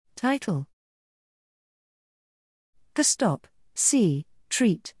Title: The SToP, See,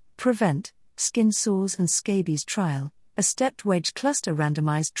 Treat, Prevent, Skin Sores and Scabies Trial, a stepped wedge cluster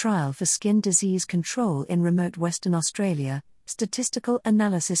randomised trial for skin disease control in remote Western Australia, Statistical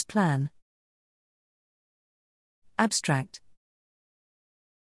Analysis Plan. Abstract: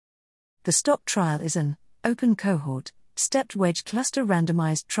 The SToP trial is an open cohort, stepped wedge cluster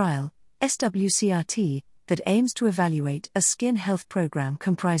randomised trial, SWCRT, that aims to evaluate a skin health program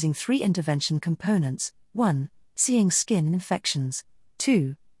comprising 3 intervention components: 1. Seeing skin infections,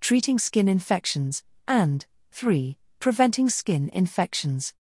 2. Treating skin infections, and 3. Preventing skin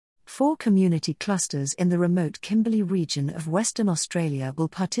infections. 4 community clusters in the remote Kimberley region of Western Australia will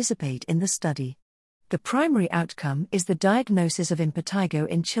participate in the study. The primary outcome is the diagnosis of impetigo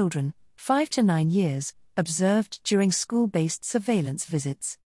in children, 5 to 9 years, observed during school-based surveillance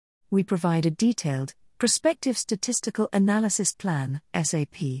visits. We provide a detailed, prospective statistical analysis plan,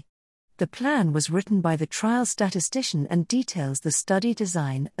 SAP. The plan was written by the trial statistician and details the study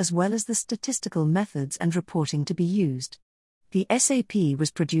design as well as the statistical methods and reporting to be used. The SAP was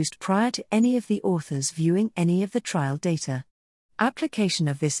produced prior to any of the authors viewing any of the trial data. Application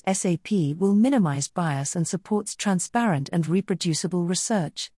of this SAP will minimize bias and supports transparent and reproducible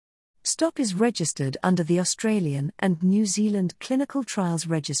research. SToP is registered under the Australian and New Zealand Clinical Trials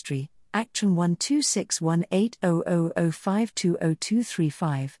Registry, Action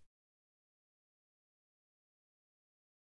 126180005200235.